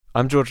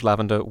I'm George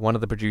Lavender, one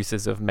of the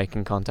producers of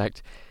Making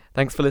Contact.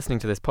 Thanks for listening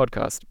to this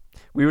podcast.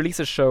 We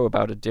release a show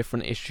about a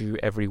different issue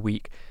every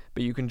week,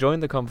 but you can join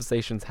the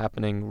conversations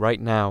happening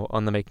right now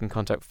on the Making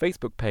Contact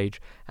Facebook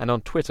page and on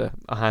Twitter.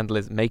 Our handle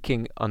is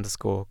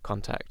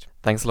making_contact.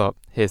 Thanks a lot.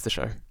 Here's the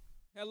show.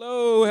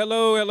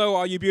 Hello,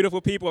 all you beautiful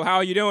people. How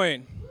are you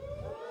doing?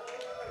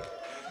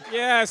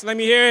 Yes, let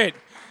me hear it.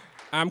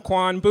 I'm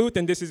Quan Booth,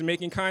 and this is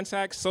Making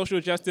Contact,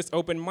 Social Justice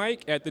Open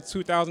Mic at the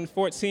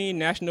 2014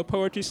 National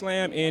Poetry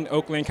Slam in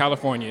Oakland,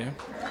 California.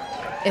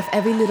 If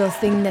every little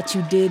thing that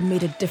you did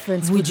made a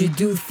difference, would you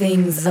do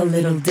things a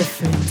little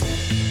different?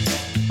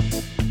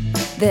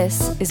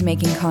 This is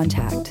Making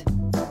Contact,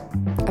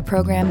 a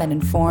program that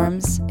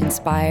informs,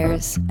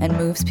 inspires, and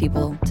moves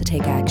people to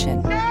take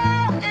action.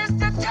 Now is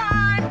the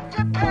time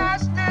to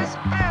pass this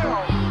bill.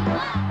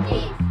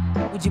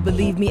 Would you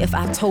believe me if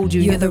I told you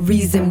you're the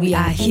reason we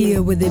are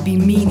here? Would there be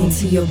meaning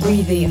to your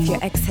breathing if your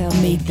exhale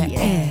made the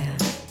air?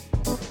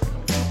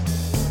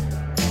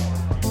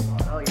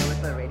 Oh, you're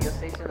with the radio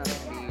station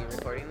that's going to be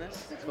recording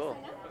this? Cool.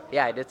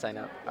 Yeah, I did sign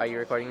up. Are you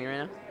recording me right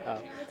now?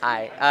 Oh.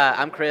 Hi,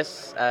 I'm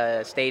Chris.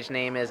 Stage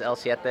name is El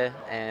Siete,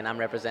 and I'm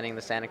representing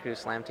the Santa Cruz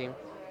Slam team.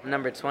 I'm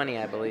number 20,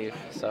 I believe,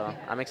 so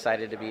I'm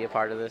excited to be a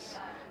part of this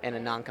in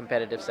a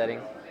non-competitive setting.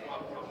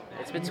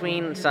 It's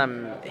between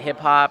some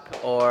hip-hop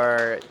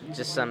or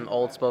just some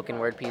old spoken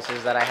word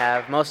pieces that I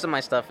have. Most of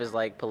my stuff is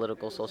like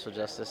political, social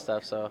justice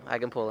stuff, so I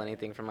can pull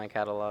anything from my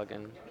catalog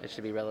and it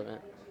should be relevant.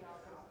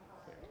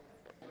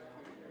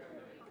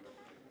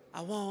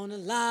 I wanna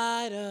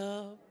light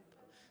up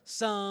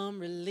some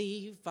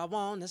relief. I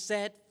wanna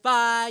set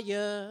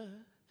fire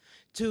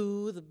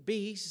to the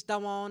beast. I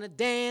wanna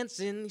dance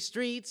in the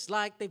streets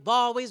like they've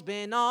always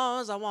been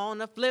ours. I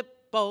wanna flip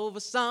over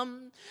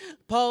some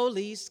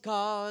police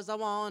cars. I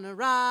wanna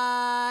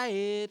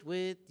riot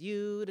with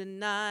you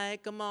tonight.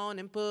 Come on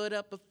and put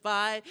up a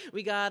fight.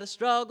 We gotta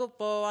struggle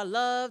for our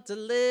love to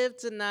live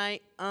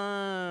tonight.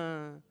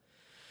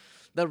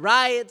 The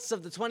riots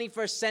of the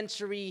 21st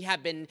century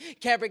have been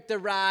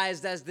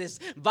characterized as this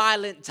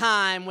violent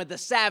time where the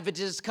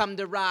savages come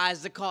to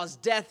rise to cause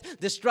death,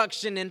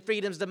 destruction, and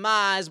freedom's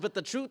demise. But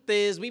the truth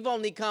is, we've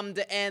only come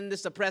to end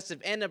this oppressive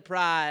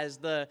enterprise.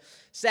 The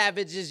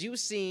savages you've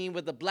seen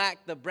with the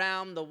black, the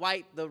brown, the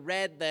white, the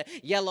red, the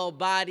yellow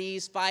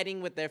bodies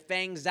fighting with their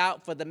fangs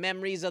out for the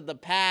memories of the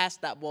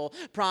past that will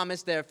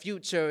promise their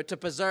future, to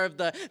preserve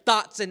the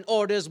thoughts and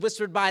orders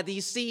whispered by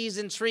these seas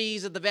and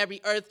trees of the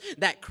very earth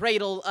that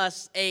cradle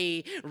us.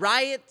 A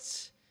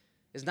riot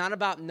is not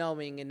about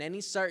knowing in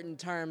any certain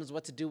terms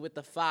what to do with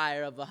the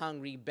fire of a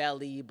hungry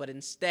belly, but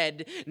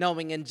instead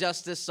knowing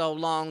injustice so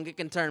long it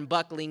can turn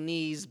buckling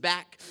knees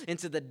back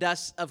into the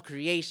dust of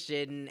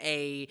creation.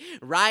 A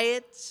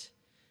riot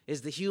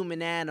is the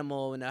human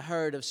animal in a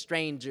herd of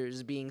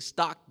strangers being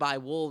stalked by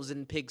wolves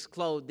in pigs'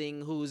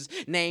 clothing, whose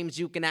names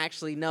you can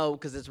actually know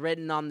because it's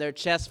written on their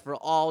chest for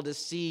all to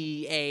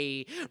see.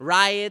 A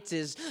riot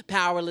is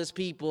powerless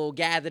people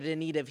gathered in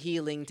need of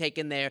healing,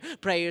 taking their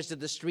prayers to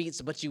the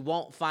streets, but you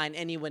won't find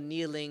anyone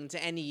kneeling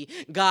to any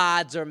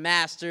gods or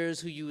masters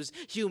who use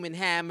human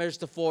hammers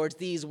to forge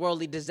these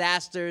worldly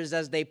disasters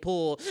as they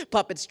pull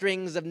puppet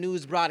strings of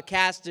news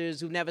broadcasters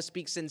who never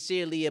speak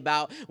sincerely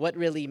about what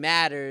really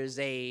matters.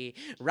 A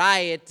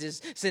riot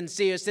is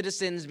sincere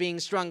citizens being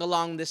strung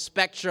along the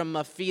spectrum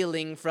of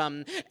feeling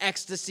from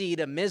ecstasy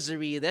to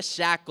misery. Their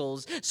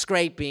shackles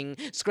scraping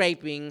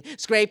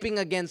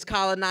against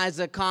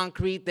colonizer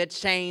concrete. Their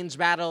chains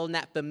rattle in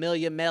that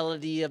familiar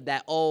melody of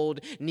that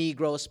old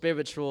Negro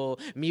spiritual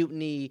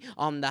mutiny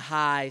on the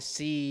high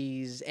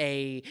seas.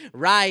 A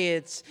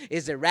riot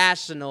is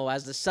irrational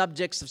as the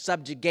subjects of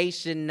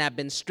subjugation have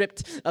been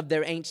stripped of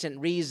their ancient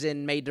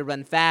reason, made to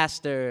run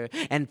faster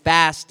and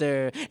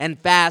faster and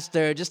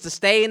faster just to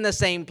stay in the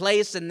same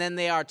place, and then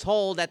they are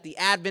told that the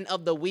advent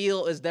of the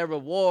wheel is their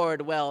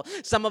reward. Well,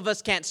 some of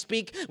us can't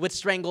speak with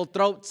strangled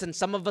throats, and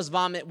some of us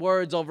vomit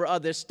words over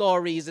other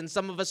stories, and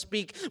some of us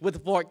speak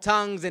with forked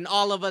tongues, and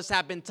all of us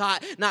have been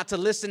taught not to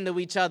listen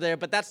to each other.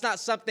 But that's not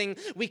something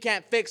we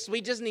can't fix.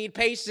 We just need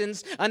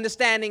patience,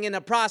 understanding in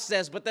a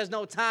process, but there's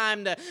no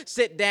time to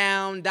sit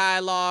down,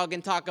 dialogue,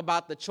 and talk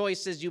about the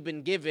choices you've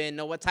been given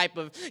or what type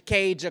of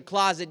cage or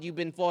closet you've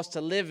been forced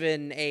to live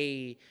in.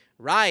 A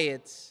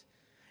riot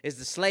is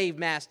the slave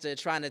master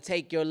trying to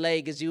take your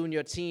leg as you and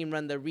your team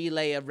run the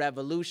relay of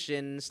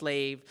revolution.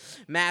 Slave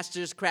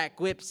masters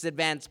crack whips,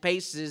 advance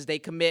paces. They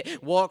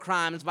commit war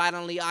crimes,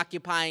 violently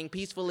occupying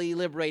peacefully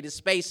liberated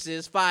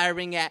spaces,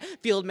 firing at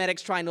field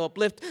medics trying to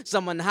uplift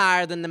someone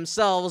higher than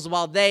themselves,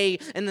 while they,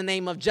 in the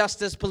name of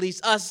justice, police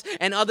us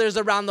and others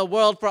around the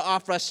world for our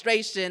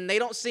frustration. They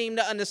don't seem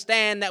to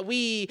understand that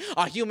we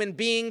are human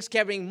beings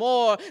carrying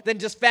more than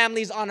just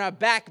families on our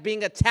back,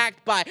 being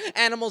attacked by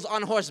animals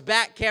on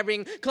horseback,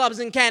 carrying clubs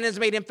and cannons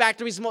made in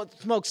factory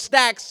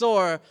smokestacks,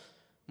 or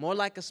more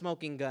like a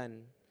smoking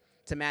gun.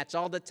 To match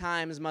all the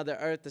times Mother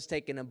Earth has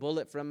taken a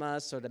bullet from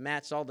us, or to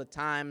match all the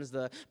times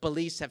the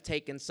police have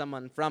taken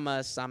someone from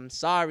us. I'm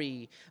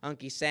sorry,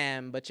 Unky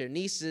Sam, but your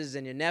nieces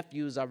and your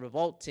nephews are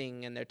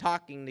revolting, and they're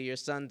talking to your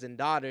sons and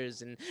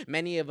daughters, and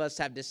many of us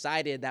have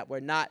decided that we're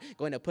not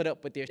going to put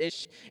up with your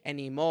ish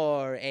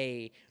anymore.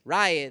 A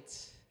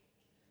riot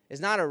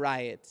is not a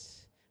riot,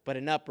 but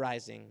an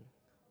uprising,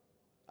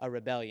 a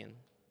rebellion.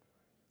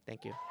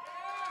 Thank you.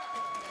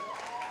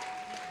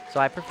 So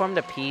I performed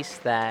a piece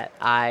that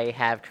I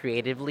have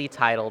creatively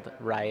titled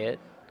Riot.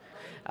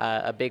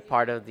 A big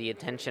part of the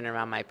attention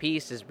around my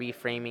piece is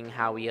reframing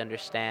how we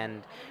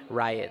understand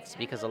riots,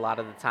 because a lot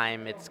of the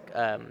time it's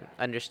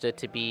understood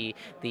to be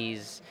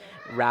these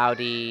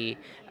rowdy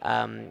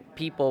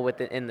people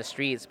in the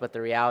streets, but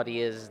the reality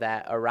is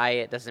that a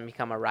riot doesn't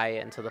become a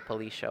riot until the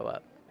police show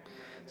up.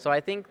 So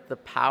I think the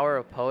power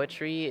of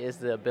poetry is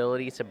the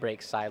ability to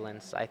break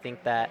silence. I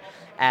think that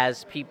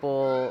as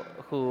people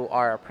who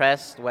are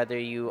oppressed, whether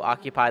you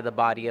occupy the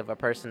body of a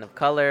person of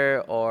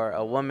color or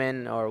a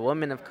woman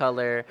of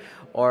color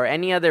or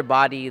any other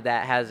body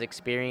that has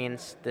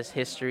experienced this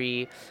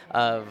history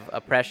of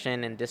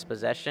oppression and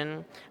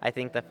dispossession, I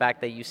think the fact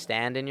that you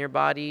stand in your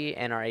body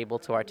and are able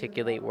to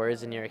articulate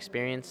words in your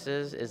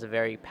experiences is a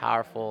very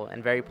powerful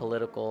and very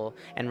political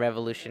and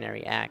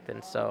revolutionary act.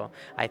 And so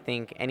I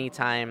think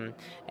anytime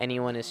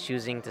anyone is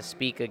choosing to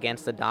speak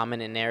against the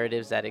dominant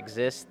narratives that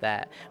exist,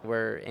 that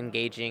we're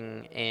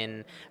engaging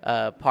in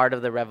a part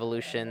of the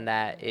revolution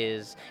that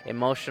is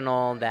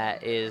emotional,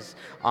 that is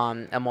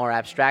on a more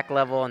abstract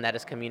level, and that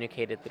is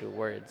communicated through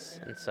words.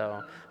 And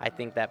so I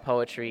think that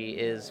poetry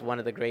is one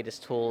of the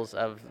greatest tools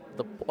of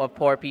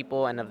poor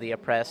people and of the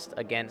oppressed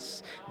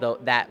against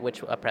that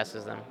which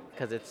oppresses them,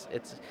 because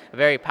it's a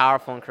very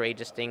powerful and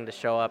courageous thing to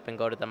show up and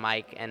go to the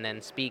mic and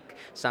then speak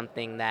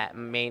something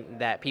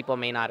that people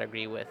may not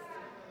agree with.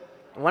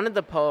 One of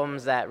the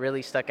poems that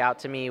really stuck out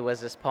to me was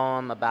this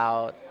poem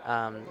about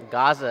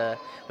Gaza,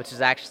 which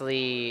is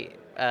actually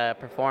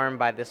performed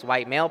by this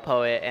white male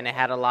poet, and it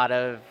had a lot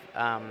of,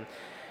 a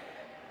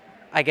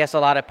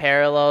lot of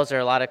parallels or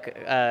a lot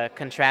of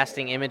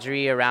contrasting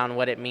imagery around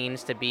what it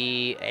means to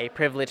be a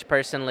privileged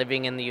person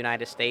living in the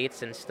United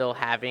States and still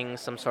having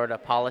some sort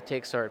of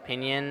politics or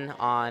opinion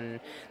on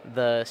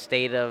the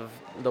state of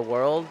the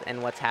world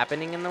and what's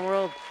happening in the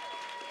world.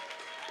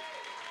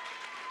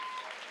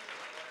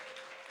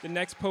 The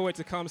next poet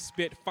to come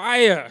spit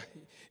fire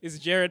is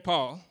Jared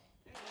Paul.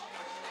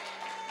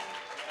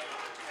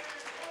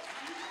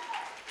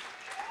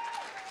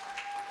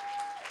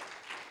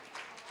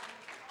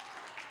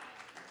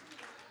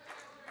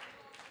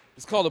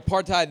 It's called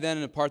Apartheid Then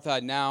and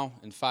Apartheid Now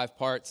in 5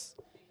 parts.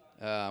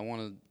 I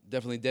want to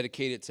definitely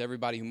dedicate it to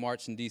everybody who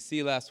marched in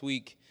D.C. last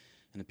week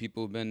and the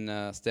people who've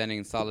been standing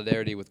in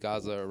solidarity with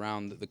Gaza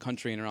around the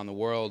country and around the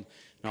world,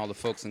 and all the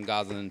folks in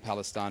Gaza and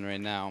Palestine right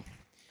now.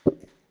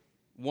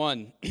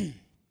 1.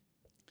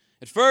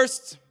 At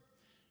first,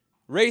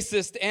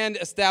 racist and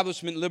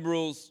establishment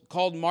liberals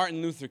called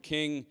Martin Luther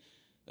King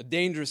a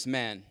dangerous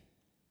man.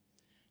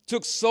 It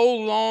took so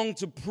long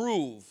to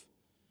prove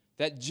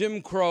that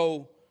Jim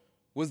Crow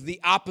was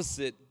the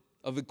opposite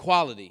of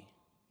equality.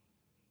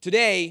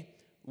 Today,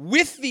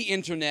 with the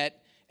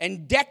internet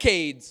and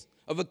decades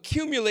of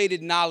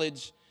accumulated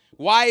knowledge,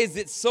 why is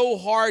it so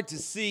hard to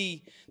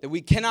see that we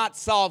cannot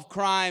solve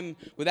crime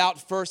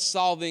without first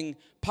solving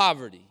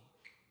poverty?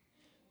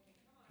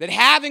 That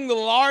having the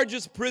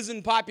largest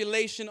prison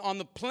population on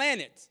the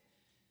planet,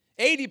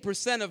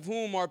 80% of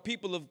whom are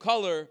people of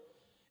color,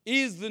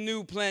 is the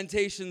new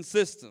plantation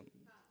system.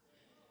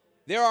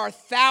 There are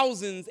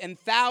thousands and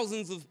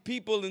thousands of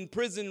people in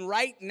prison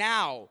right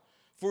now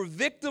for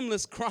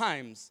victimless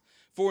crimes,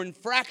 for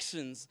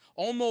infractions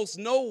almost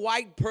no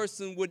white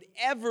person would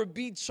ever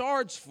be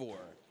charged for.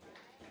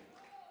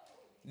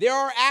 There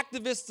are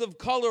activists of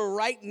color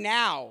right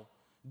now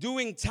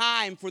doing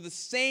time for the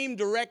same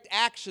direct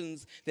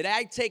actions that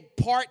I take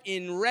part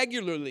in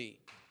regularly.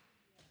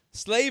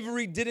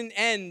 Slavery didn't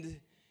end,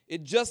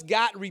 it just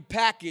got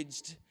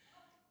repackaged.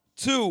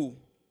 2,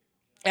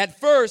 at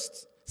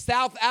first,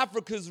 South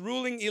Africa's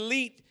ruling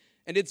elite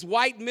and its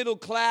white middle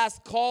class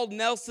called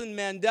Nelson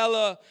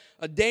Mandela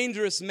a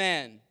dangerous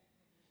man,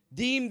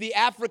 deemed the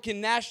African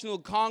National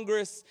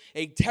Congress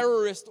a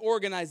terrorist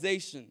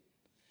organization,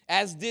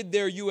 as did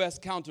their U.S.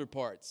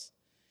 counterparts.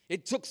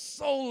 It took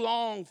so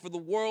long for the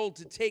world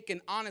to take an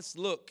honest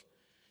look,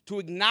 to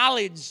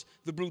acknowledge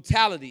the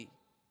brutality,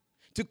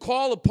 to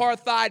call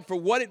apartheid for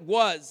what it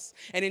was,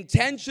 an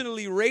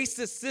intentionally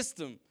racist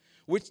system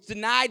which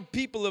denied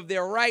people of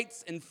their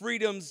rights and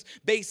freedoms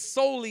based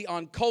solely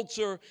on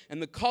culture and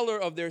the color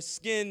of their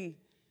skin.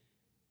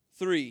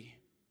 3,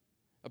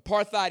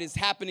 apartheid is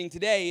happening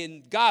today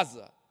in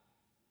Gaza.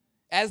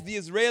 As the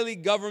Israeli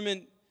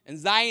government and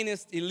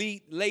Zionist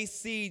elite lay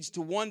siege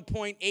to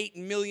 1.8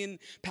 million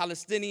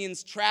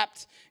Palestinians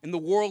trapped in the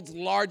world's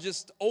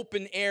largest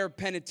open-air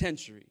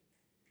penitentiary.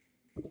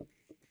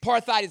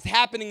 Apartheid is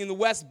happening in the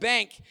West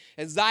Bank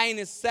as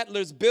Zionist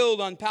settlers build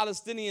on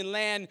Palestinian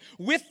land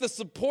with the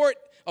support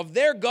of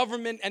their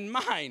government and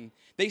mine.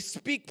 They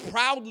speak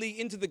proudly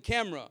into the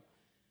camera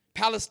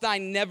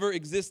Palestine never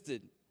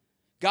existed.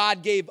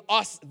 God gave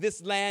us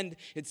this land.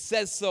 It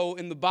says so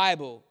in the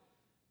Bible.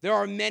 There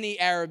are many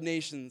Arab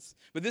nations,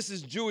 but this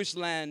is Jewish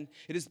land.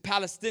 It is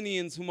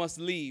Palestinians who must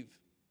leave.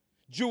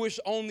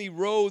 Jewish-only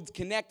roads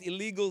connect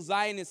illegal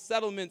Zionist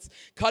settlements,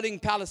 cutting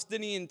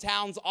Palestinian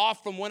towns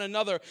off from one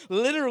another,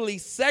 literally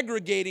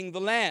segregating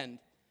the land.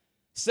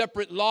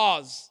 Separate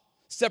laws,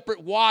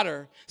 separate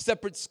water,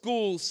 separate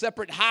schools,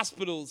 separate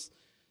hospitals,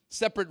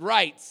 separate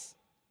rights.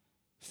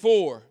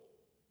 4.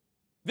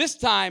 This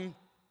time,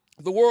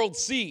 the world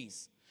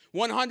sees.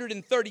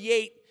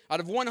 138 out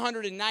of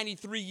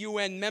 193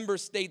 UN member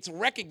states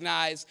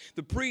recognize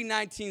the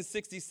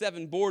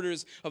pre-1967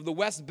 borders of the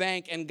West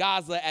Bank and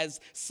Gaza as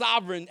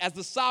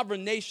the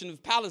sovereign nation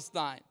of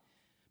Palestine.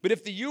 But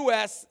if the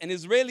U.S. and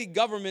Israeli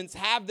governments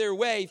have their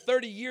way,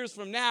 30 years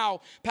from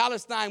now,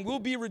 Palestine will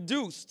be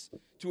reduced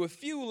to a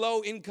few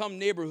low-income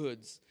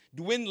neighborhoods,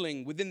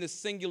 dwindling within the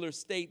singular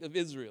state of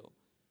Israel.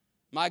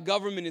 My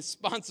government is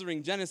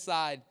sponsoring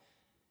genocide,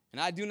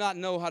 and I do not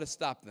know how to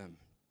stop them.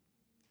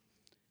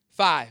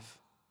 5.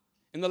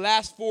 In the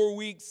last 4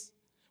 weeks,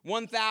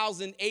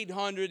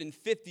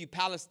 1,850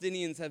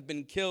 Palestinians have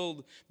been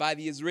killed by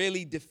the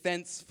Israeli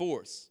Defense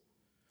Force.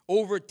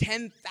 Over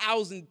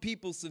 10,000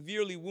 people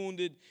severely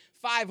wounded,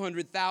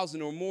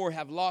 500,000 or more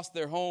have lost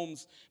their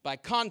homes. By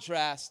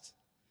contrast,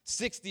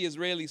 60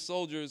 Israeli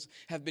soldiers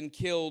have been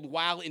killed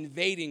while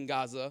invading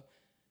Gaza,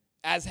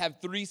 as have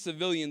 3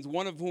 civilians,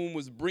 one of whom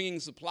was bringing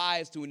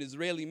supplies to an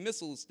Israeli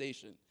missile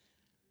station.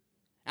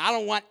 I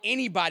don't want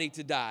anybody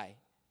to die,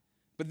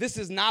 but this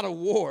is not a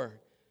war.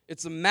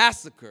 It's a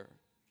massacre.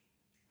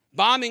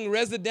 Bombing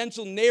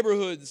residential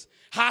neighborhoods,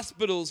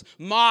 hospitals,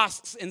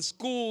 mosques, and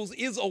schools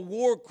is a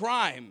war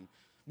crime,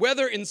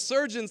 whether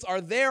insurgents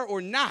are there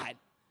or not.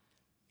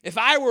 If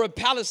I were a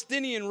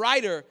Palestinian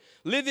writer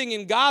living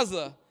in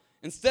Gaza,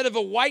 instead of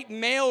a white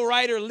male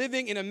writer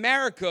living in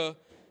America,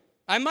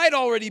 I might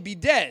already be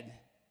dead.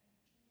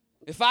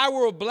 If I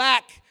were a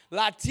black,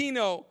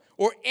 Latino,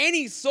 or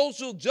any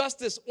social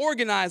justice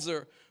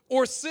organizer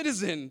or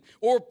citizen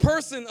or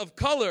person of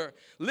color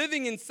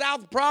living in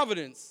South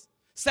Providence,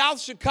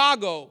 South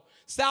Chicago,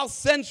 South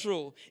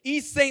Central,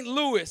 East St.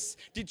 Louis,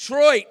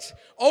 Detroit,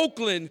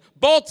 Oakland,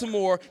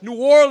 Baltimore, New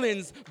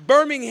Orleans,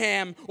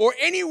 Birmingham, or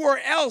anywhere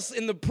else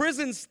in the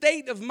prison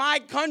state of my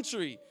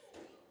country,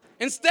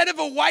 instead of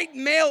a white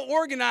male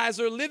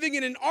organizer living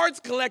in an arts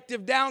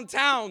collective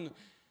downtown,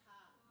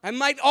 I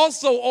might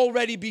also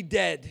already be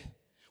dead.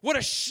 What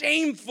a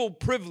shameful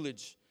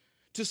privilege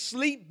to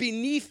sleep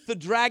beneath the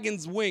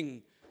dragon's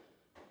wing.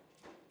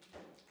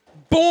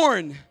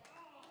 Born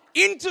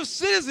into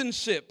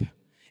citizenship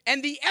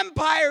and the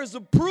empire's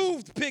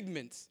approved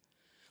pigments,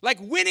 like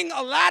winning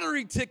a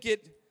lottery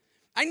ticket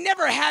I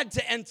never had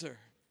to enter.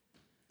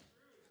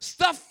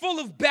 Stuffed full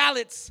of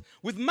ballots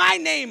with my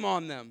name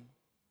on them.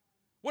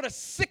 What a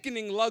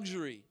sickening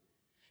luxury,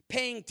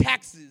 paying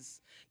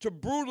taxes to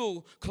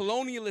brutal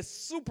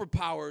colonialist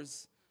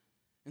superpowers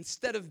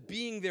instead of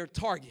being their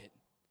target.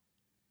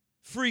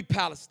 Free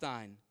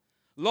Palestine,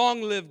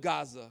 long live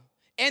Gaza,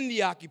 end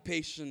the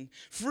occupation,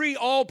 free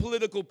all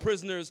political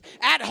prisoners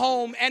at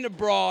home and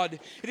abroad.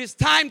 It is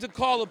time to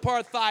call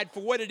apartheid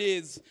for what it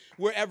is,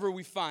 wherever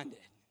we find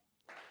it.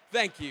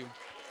 Thank you.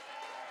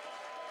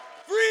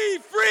 Free,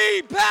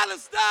 free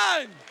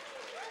Palestine!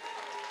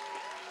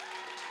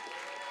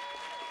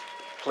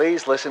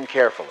 Please listen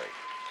carefully.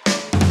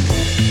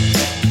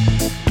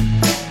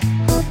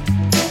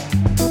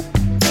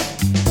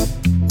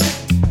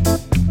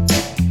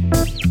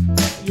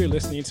 You're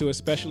listening to a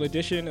special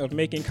edition of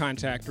Making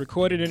Contact,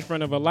 recorded in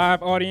front of a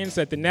live audience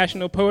at the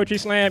National Poetry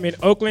Slam in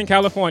Oakland,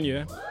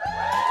 California.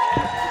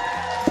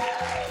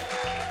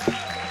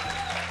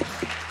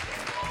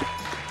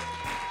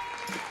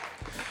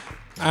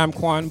 I'm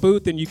Quan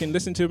Booth, and you can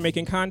listen to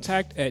Making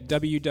Contact at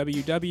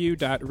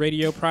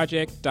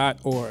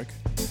www.radioproject.org.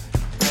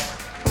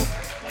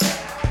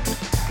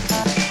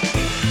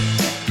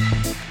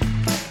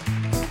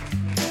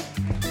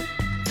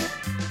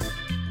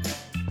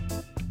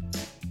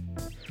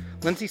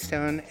 Lindsay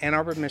Stone, Ann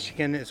Arbor,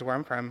 Michigan is where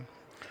I'm from.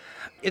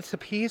 It's a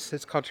piece,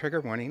 it's called Trigger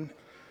Warning.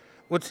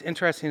 What's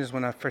interesting is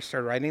when I first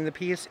started writing the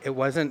piece, it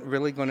wasn't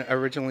really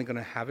originally going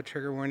to have a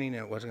trigger warning,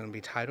 and it wasn't going to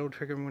be titled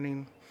Trigger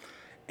Warning.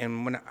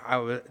 And when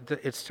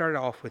it started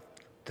off with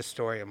the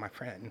story of my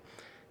friend,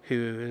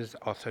 who is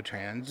also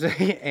trans,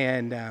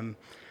 and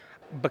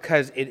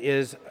because it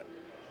is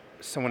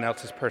someone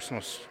else's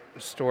personal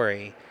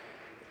story,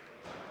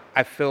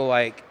 I feel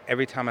like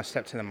every time I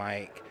step to the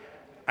mic,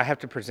 I have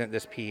to present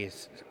this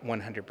piece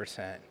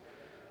 100%.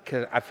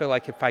 Because I feel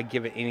like if I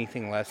give it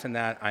anything less than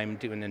that, I'm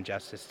doing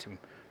injustice to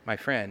my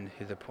friend,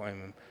 who the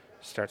poem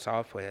starts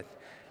off with.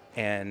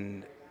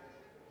 And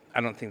I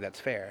don't think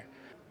that's fair.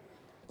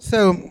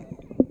 So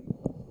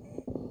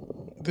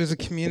there's a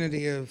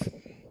community of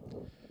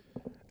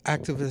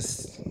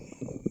activists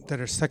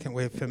that are second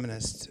wave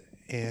feminists.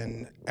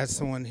 And as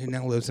someone who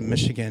now lives in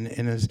Michigan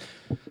and is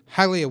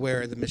highly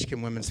aware of the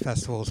Michigan Women's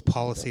Festival's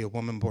policy of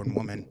woman born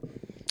woman,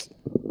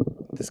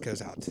 this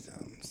goes out to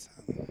them. So.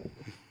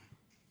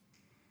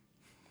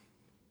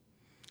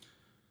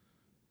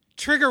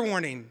 Trigger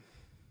warning.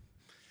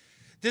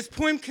 This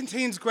poem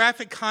contains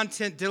graphic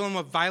content dealing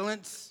with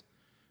violence,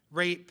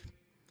 rape,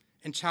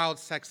 and child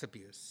sex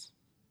abuse.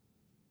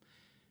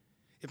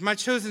 If my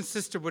chosen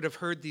sister would have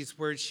heard these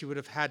words, she would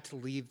have had to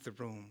leave the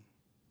room.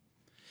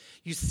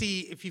 You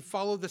see, if you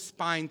follow the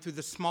spine through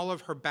the small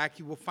of her back,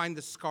 you will find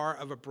the scar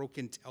of a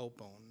broken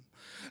tailbone.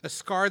 A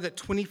scar that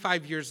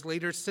 25 years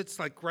later sits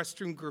like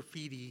restroom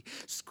graffiti,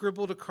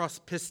 scribbled across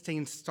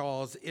piss-stained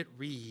stalls. It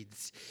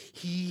reads,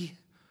 "He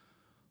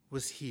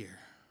was here."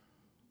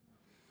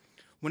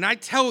 When I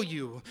tell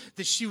you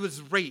that she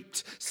was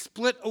raped,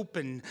 split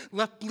open,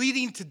 left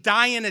bleeding to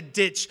die in a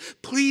ditch,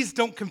 please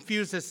don't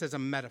confuse this as a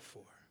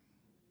metaphor.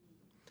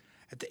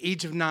 At the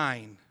age of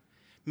 9,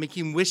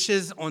 making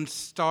wishes on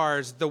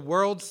stars, the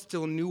world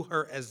still knew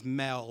her as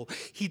Mel.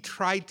 He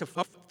tried to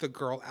fuck the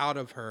girl out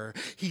of her.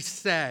 He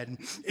said,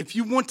 if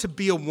you want to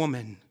be a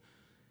woman,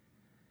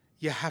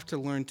 you have to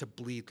learn to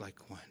bleed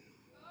like one.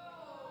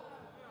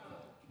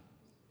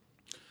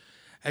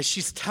 As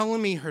she's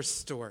telling me her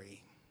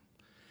story,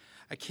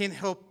 I can't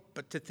help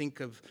but to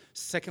think of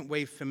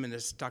second-wave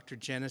feminist Dr.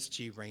 Janice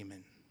G.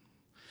 Raymond,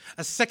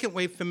 a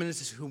second-wave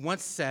feminist who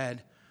once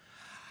said,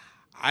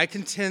 I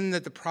contend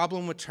that the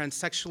problem with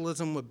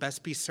transsexualism would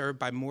best be served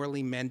by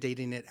morally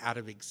mandating it out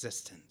of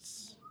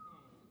existence.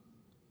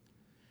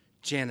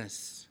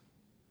 Janice,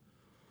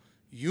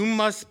 you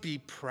must be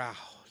proud,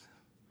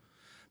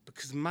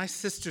 because my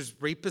sister's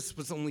rapist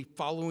was only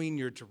following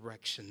your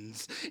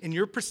directions. In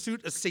your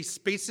pursuit of safe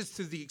spaces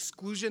through the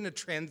exclusion of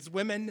trans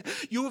women,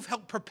 you have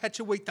helped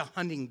perpetuate the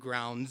hunting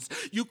grounds.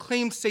 You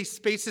claim safe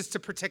spaces to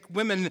protect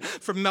women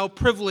from male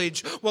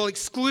privilege while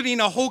excluding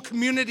a whole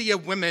community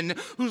of women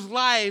whose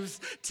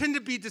lives tend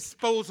to be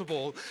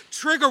disposable.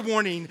 Trigger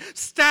warning,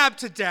 stabbed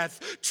to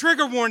death.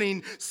 Trigger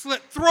warning,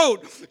 slit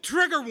throat.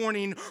 Trigger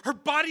warning, her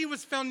body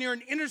was found near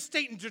an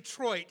interstate in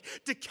Detroit,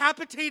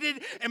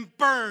 decapitated and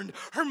burned.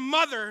 Her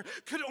mother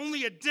could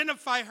only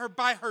identify her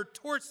by her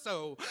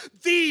torso.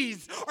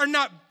 These are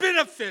not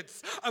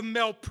benefits of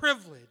male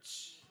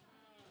privilege.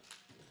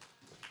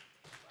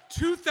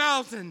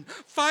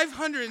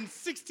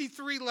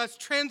 2,563 less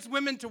trans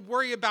women to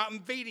worry about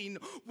invading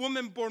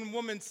woman-born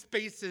woman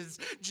spaces.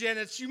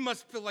 Janice, you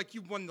must feel like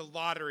you won the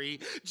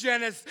lottery.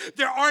 Janice,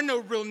 there are no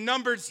real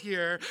numbers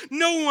here.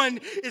 No one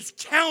is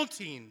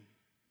counting.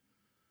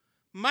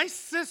 My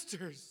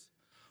sisters,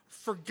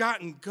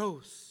 forgotten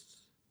ghosts.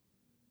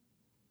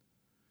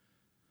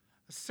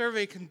 A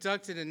survey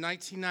conducted in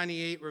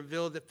 1998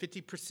 revealed that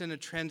 50% of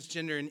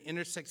transgender and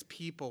intersex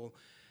people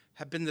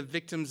have been the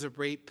victims of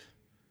rape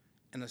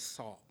and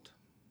assault.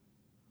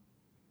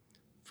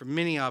 For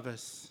many of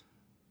us,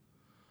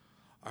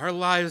 our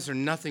lives are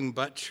nothing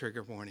but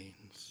trigger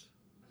warnings.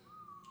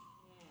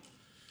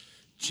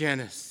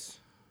 Janice,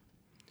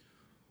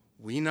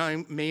 we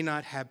may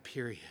not have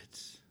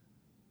periods,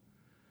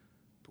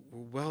 but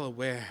we're well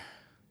aware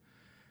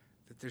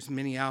that there's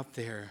many out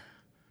there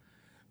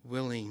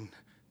willing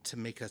to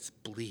make us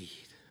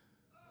bleed.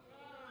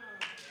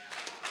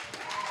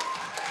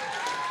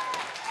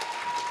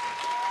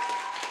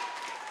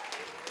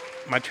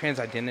 My trans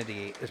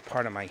identity is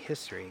part of my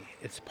history.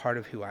 It's part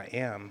of who I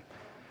am,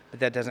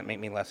 but that doesn't make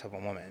me less of a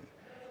woman.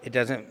 It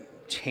doesn't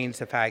change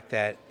the fact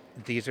that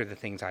these are the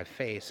things I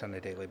face on a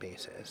daily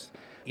basis.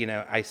 You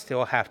know, I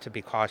still have to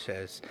be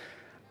cautious.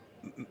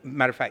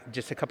 Matter of fact,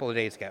 just a couple of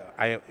days ago,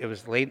 it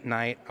was late at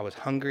night, I was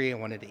hungry, I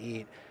wanted to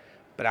eat,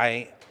 but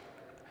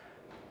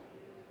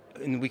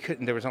and we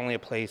couldn't, there was only a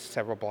place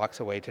several blocks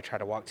away to try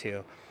to walk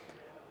to.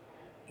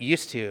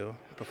 Used to,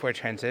 before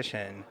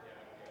transition,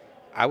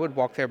 I would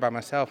walk there by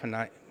myself and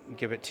not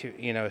give it to,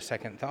 a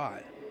second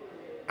thought.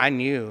 I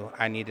knew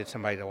I needed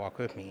somebody to walk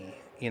with me,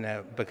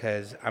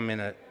 because I'm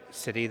in a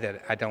city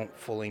that I don't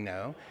fully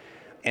know.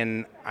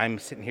 And I'm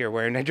sitting here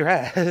wearing a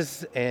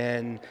dress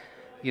and,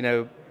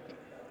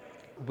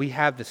 we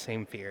have the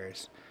same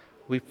fears.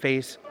 We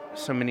face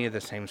so many of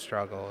the same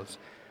struggles.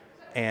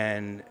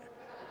 And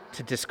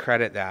to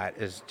discredit that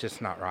is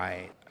just not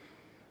right.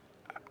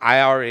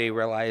 I already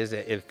realize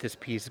that if this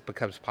piece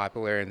becomes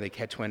popular and they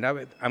catch wind of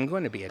it, I'm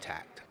going to be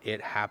attacked.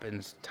 It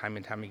happens time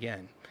and time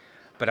again.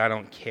 But I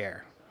don't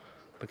care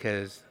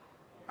because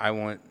I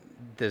want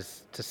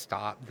this to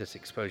stop, this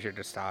exposure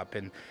to stop.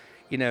 And,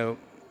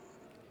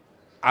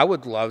 I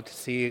would love to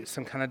see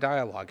some kind of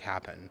dialogue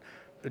happen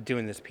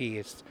doing this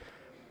piece.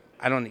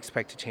 I don't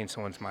expect to change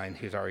someone's mind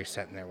who's already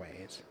set in their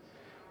ways.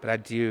 But I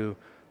do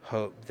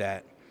hope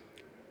that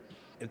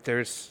if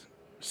there's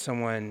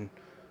someone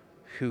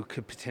who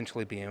could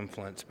potentially be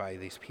influenced by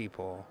these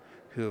people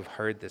who have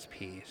heard this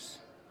piece,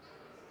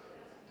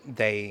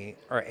 they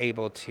are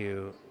able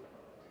to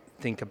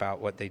think about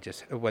what they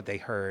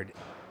heard,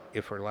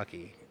 if we're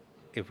lucky,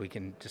 if we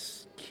can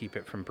just keep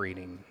it from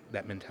breeding,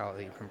 that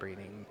mentality from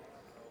breeding.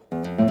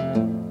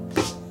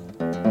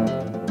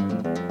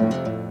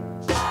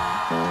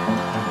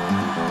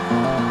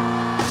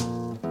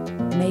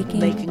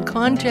 Making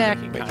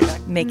contact.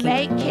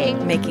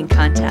 Making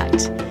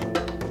contact.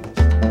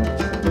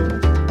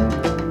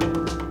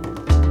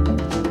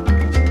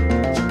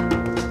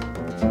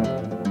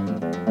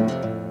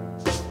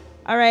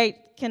 All right,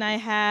 can I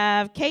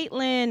have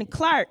Caitlin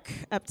Clark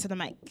up to the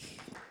mic?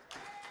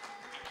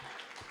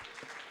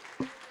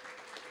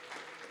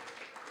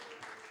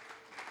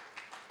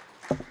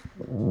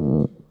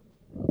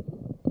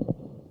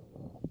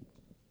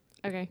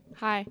 Okay,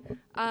 hi.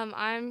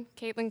 I'm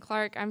Caitlin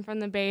Clark. I'm from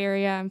the Bay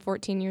Area. I'm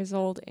 14 years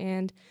old,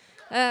 and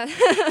I'm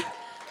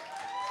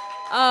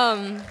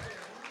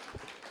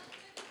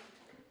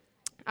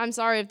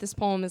sorry if this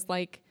poem is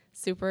like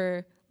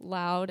super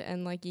loud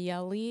and like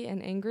yelly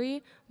and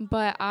angry,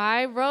 but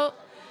I wrote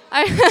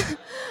this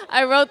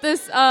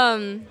I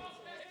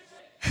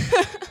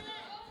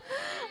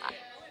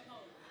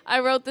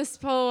wrote this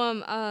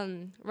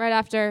poem right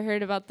after I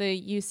heard about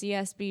the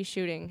UCSB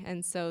shooting,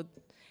 and so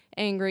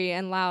angry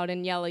and loud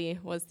and yelly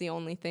was the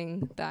only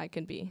thing that I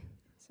could be.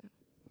 So.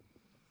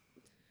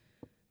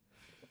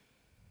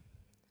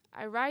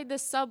 I ride the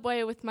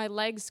subway with my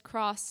legs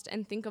crossed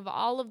and think of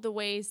all of the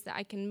ways that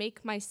I can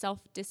make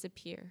myself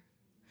disappear.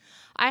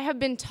 I have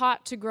been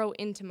taught to grow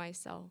into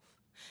myself,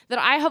 that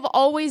I have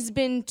always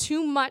been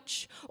too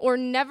much or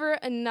never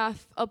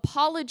enough.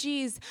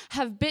 Apologies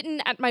have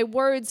bitten at my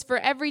words for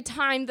every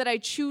time that I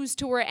choose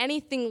to wear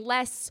anything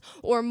less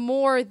or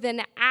more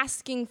than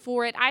asking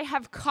for it. I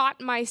have caught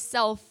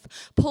myself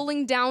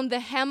pulling down the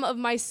hem of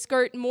my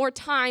skirt more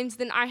times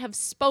than I have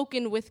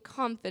spoken with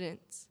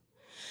confidence.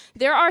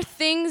 There are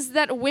things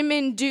that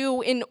women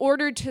do in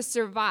order to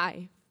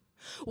survive.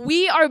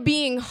 We are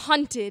being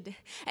hunted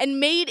and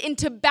made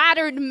into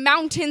battered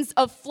mountains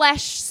of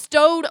flesh,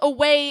 stowed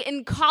away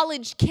in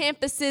college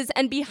campuses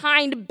and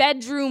behind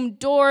bedroom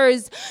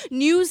doors.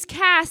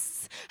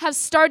 Newscasts have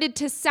started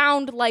to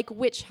sound like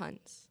witch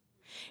hunts.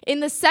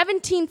 In the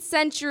 17th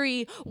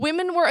century,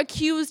 women were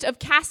accused of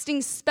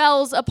casting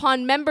spells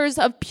upon members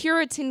of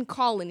Puritan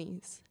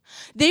colonies.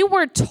 They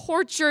were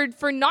tortured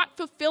for not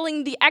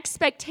fulfilling the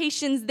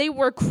expectations they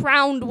were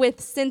crowned with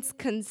since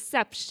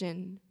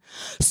conception.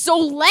 So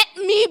let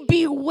me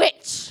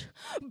bewitch.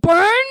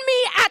 Burn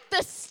me at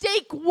the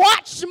stake,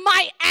 watch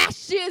my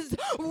ashes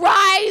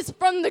rise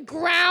from the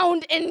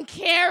ground and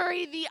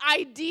carry the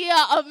idea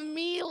of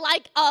me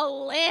like a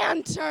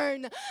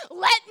lantern.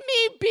 Let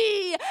me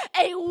be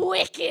a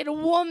wicked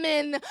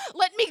woman.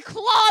 Let me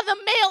claw the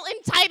male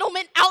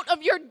entitlement out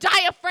of your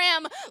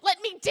diaphragm.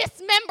 Let me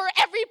dismember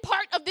every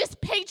part of this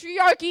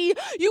patriarchy.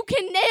 You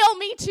can nail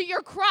me to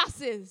your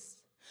crosses.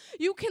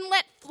 You can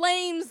let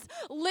flames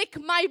lick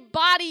my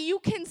body. You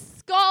can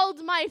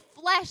scald my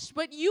flesh,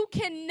 but you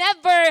can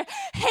never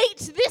hate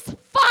this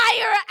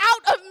fire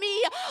out of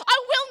me. I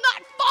will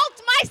not fault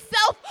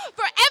myself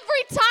for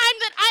every time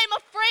that I'm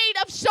afraid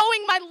of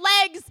showing my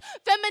legs.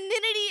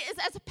 Femininity is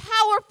as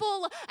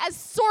powerful as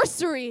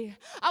sorcery.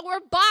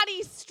 Our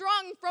bodies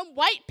strung from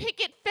white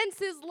picket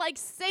fences like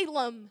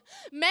Salem.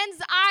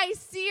 Men's eyes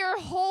sear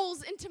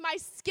holes into my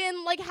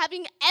skin like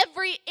having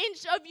every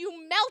inch of you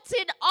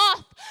melted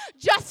off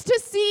just to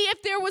see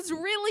if there was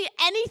really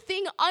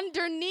anything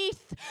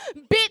underneath.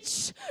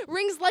 Bitch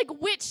rings like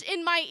witch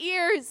in my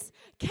ears.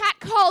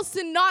 Catcalls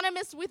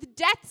synonymous with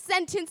death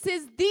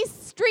sentences. These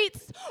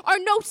streets are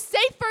no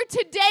safer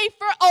today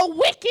for a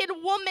wicked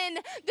woman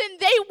than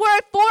they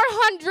were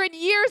 400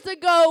 years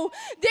ago.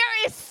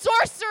 There is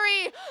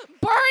sorcery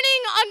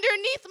burning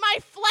underneath my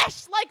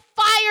flesh like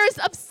fires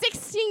of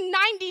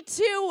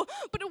 1692.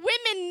 But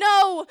women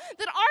know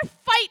that our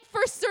fight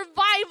for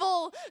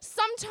survival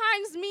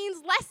sometimes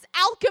means less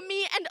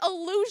alchemy and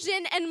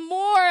illusion and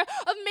more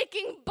of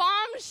making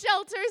bomb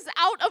shelters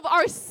out of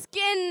our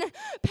skin.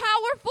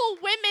 Powerful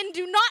women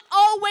do not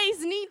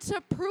always need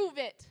to prove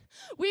it.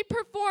 We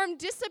perform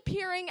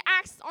disappearing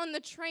acts on the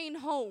train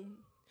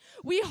home.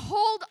 We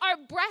hold our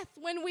breath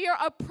when we are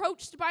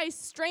approached by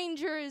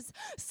strangers.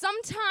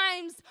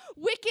 Sometimes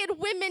wicked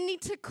women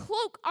need to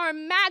cloak our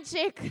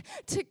magic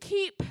to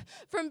keep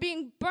from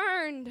being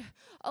burned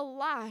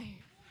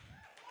alive.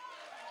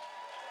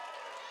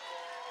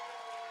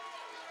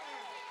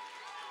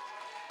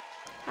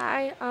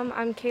 Hi,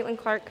 I'm Caitlin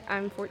Clark.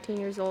 I'm 14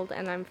 years old,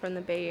 and I'm from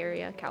the Bay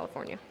Area,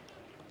 California.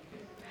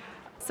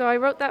 So I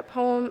wrote that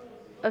poem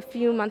a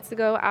few months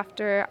ago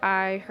after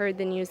I heard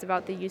the news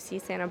about the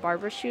UC Santa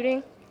Barbara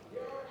shooting.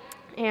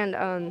 And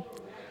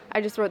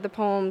I just wrote the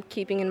poem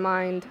keeping in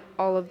mind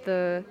all of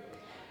the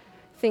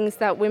things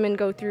that women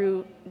go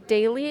through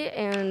daily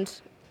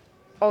and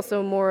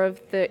also more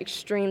of the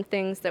extreme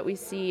things that we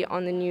see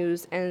on the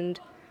news and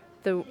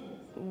the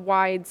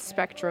wide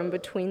spectrum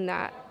between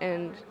that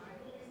and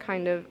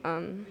kind of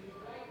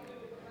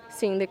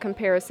seeing the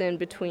comparison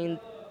between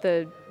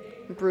the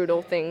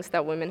brutal things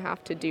that women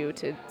have to do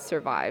to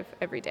survive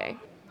every day.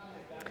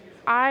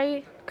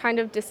 I kind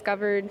of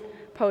discovered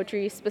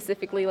poetry,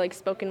 specifically like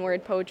spoken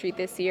word poetry,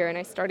 this year, and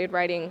I started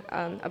writing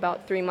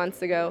about 3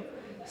 months ago.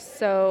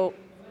 So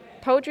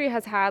poetry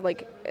has had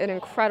like an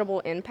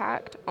incredible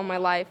impact on my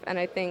life, and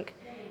I think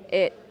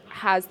it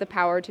has the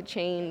power to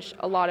change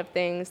a lot of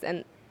things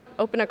and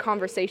open a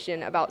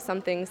conversation about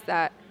some things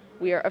that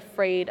we are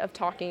afraid of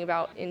talking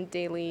about in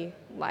daily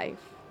life.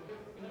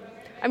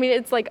 I mean,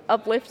 it's like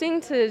uplifting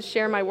to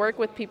share my work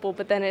with people,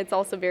 but then it's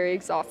also very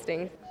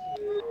exhausting.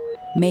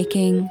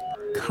 Making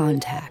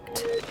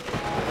contact.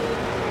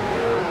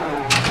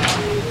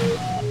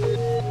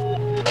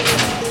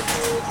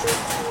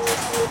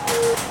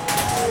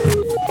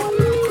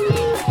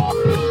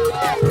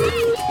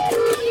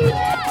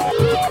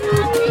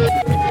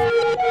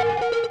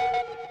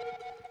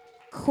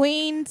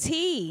 Queen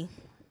T.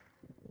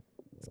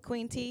 Is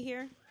Queen T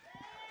here?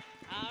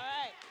 All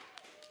right.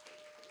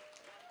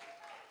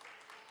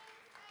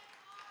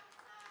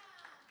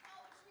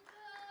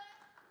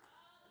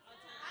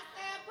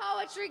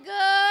 Poetry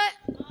good.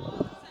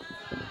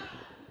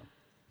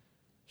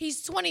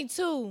 He's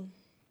 22.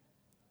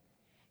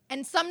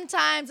 And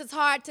sometimes it's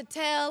hard to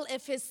tell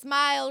if his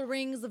smile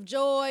rings of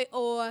joy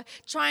or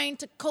trying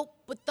to cope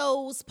with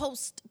those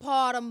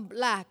postpartum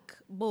black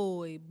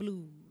boy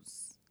blues.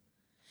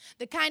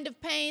 The kind of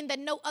pain that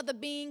no other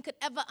being could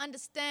ever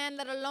understand,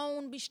 let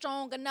alone be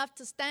strong enough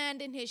to stand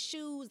in his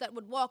shoes that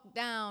would walk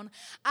down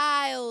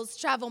aisles,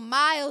 travel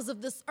miles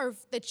of this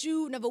earth that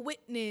you never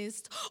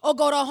witnessed, or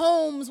go to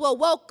homes where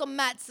welcome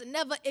mats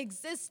never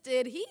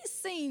existed. He's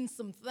seen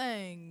some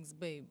things,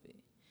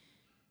 baby.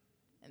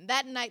 And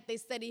that night they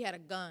said he had a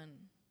gun,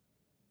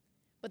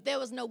 but there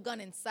was no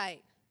gun in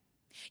sight.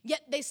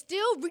 Yet they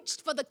still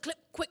reached for the clip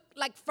quick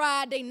like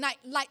Friday night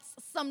lights.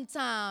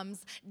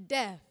 Sometimes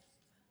death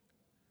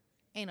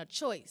ain't a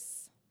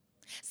choice.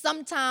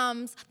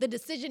 Sometimes the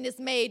decision is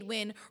made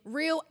when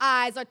real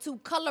eyes are too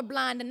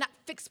colorblind and not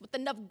fixed with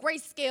enough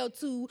grayscale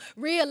to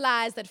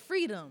realize that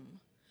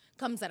freedom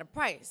comes at a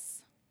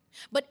price.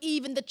 But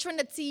even the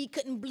Trinity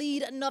couldn't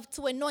bleed enough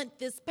to anoint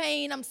this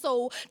pain. I'm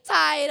so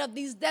tired of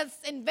these deaths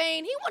in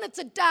vain. He wanted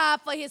to die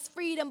for his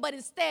freedom, but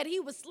instead he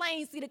was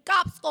slain. See, the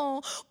cops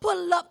gon'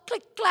 pull up,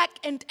 click, clack,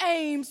 and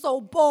aim.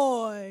 So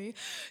boy,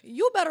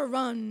 you better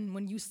run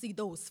when you see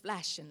those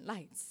flashing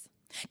lights.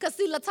 Cause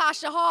see,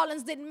 Latasha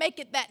Harlins didn't make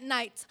it that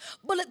night.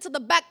 Bullet to the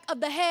back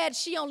of the head,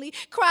 she only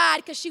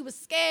cried cause she was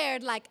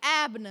scared like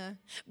Abner.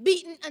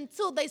 Beaten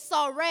until they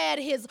saw red,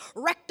 his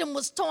rectum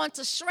was torn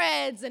to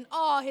shreds, and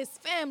all his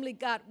family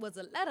got was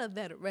a letter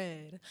that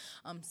read,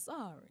 "I'm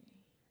sorry."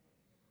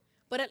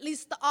 But at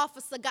least the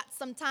officer got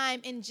some time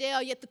in jail,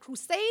 yet the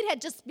crusade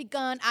had just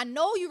begun. I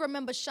know you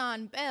remember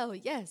Sean Bell,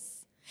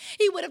 yes.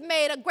 He would have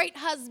made a great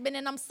husband,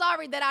 and I'm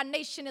sorry that our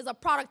nation is a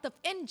product of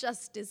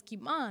injustice,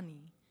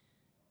 Kimani.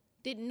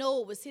 Didn't know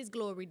it was his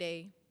glory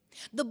day.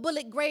 The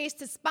bullet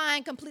grazed his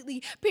spine,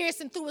 completely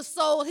piercing through his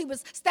soul. He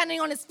was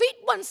standing on his feet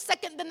 1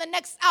 second, then the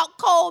next out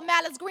cold,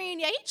 Malice Green.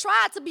 Yeah, he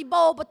tried to be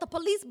bold, but the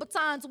police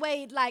batons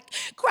weighed like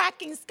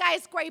cracking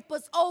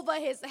skyscrapers over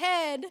his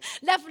head,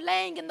 left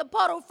laying in the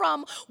puddle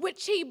from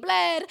which he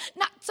bled,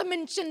 not to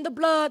mention the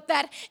blood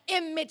that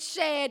Emmett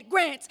shed.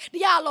 Grant,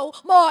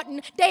 Diallo,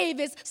 Martin,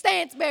 Davis,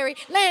 Stansberry,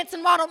 Lance,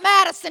 and Ronald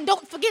Madison.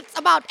 Don't forget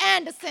about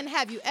Anderson.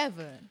 Have you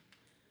ever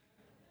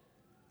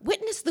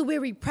witness the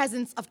weary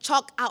presence of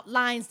chalk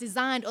outlines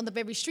designed on the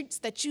very streets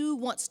that you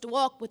wants to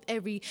walk with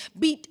every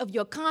beat of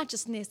your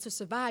consciousness to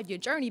survive your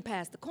journey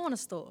past the corner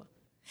store?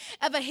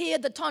 Ever hear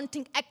the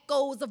taunting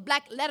echoes of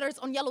black letters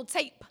on yellow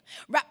tape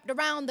wrapped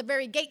around the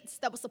very gates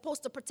that were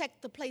supposed to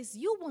protect the place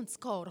you once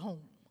called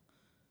home?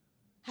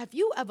 Have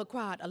you ever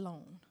cried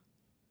alone?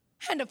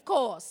 And of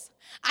course,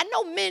 I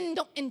know men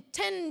don't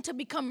intend to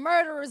become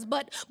murderers,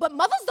 but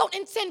mothers don't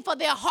intend for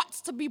their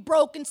hearts to be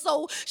broken.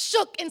 So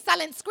shook and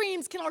silent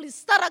screams can only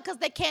stutter because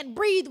they can't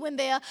breathe when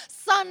their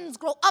sons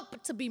grow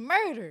up to be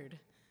murdered.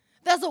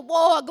 There's a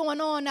war going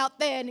on out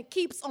there and it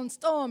keeps on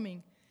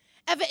storming.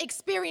 Ever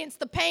experienced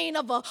the pain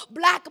of a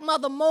black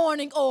mother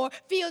mourning or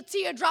feel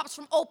teardrops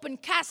from open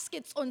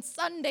caskets on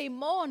Sunday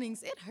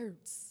mornings? It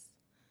hurts.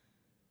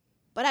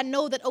 But I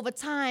know that over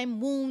time,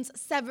 wounds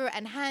sever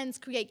and hands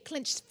create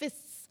clenched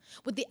fists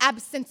with the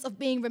absence of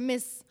being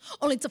remiss,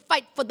 only to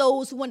fight for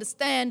those who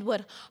understand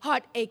what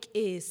heartache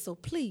is. So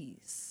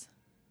please,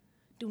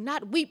 do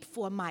not weep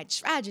for my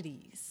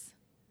tragedies,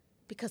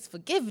 because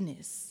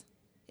forgiveness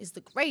is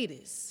the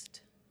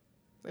greatest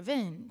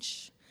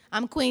revenge.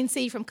 I'm Queen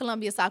T from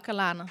Columbia, South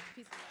Carolina.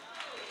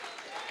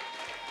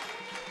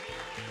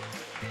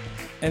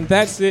 And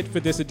that's it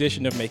for this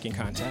edition of Making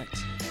Contact.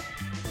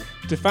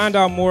 To find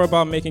out more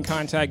about Making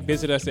Contact,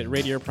 visit us at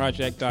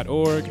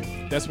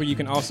radioproject.org. That's where you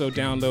can also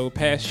download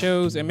past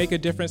shows and make a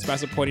difference by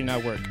supporting our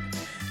work.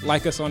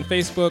 Like us on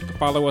Facebook,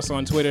 follow us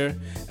on Twitter.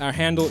 Our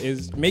handle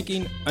is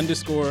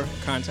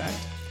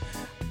making_contact.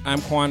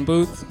 I'm Quan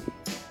Booth.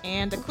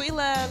 And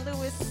Aquila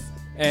Lewis.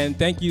 And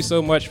thank you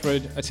so much for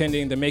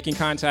attending the Making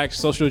Contact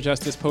Social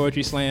Justice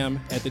Poetry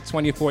Slam at the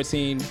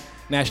 2014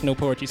 National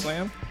Poetry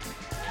Slam.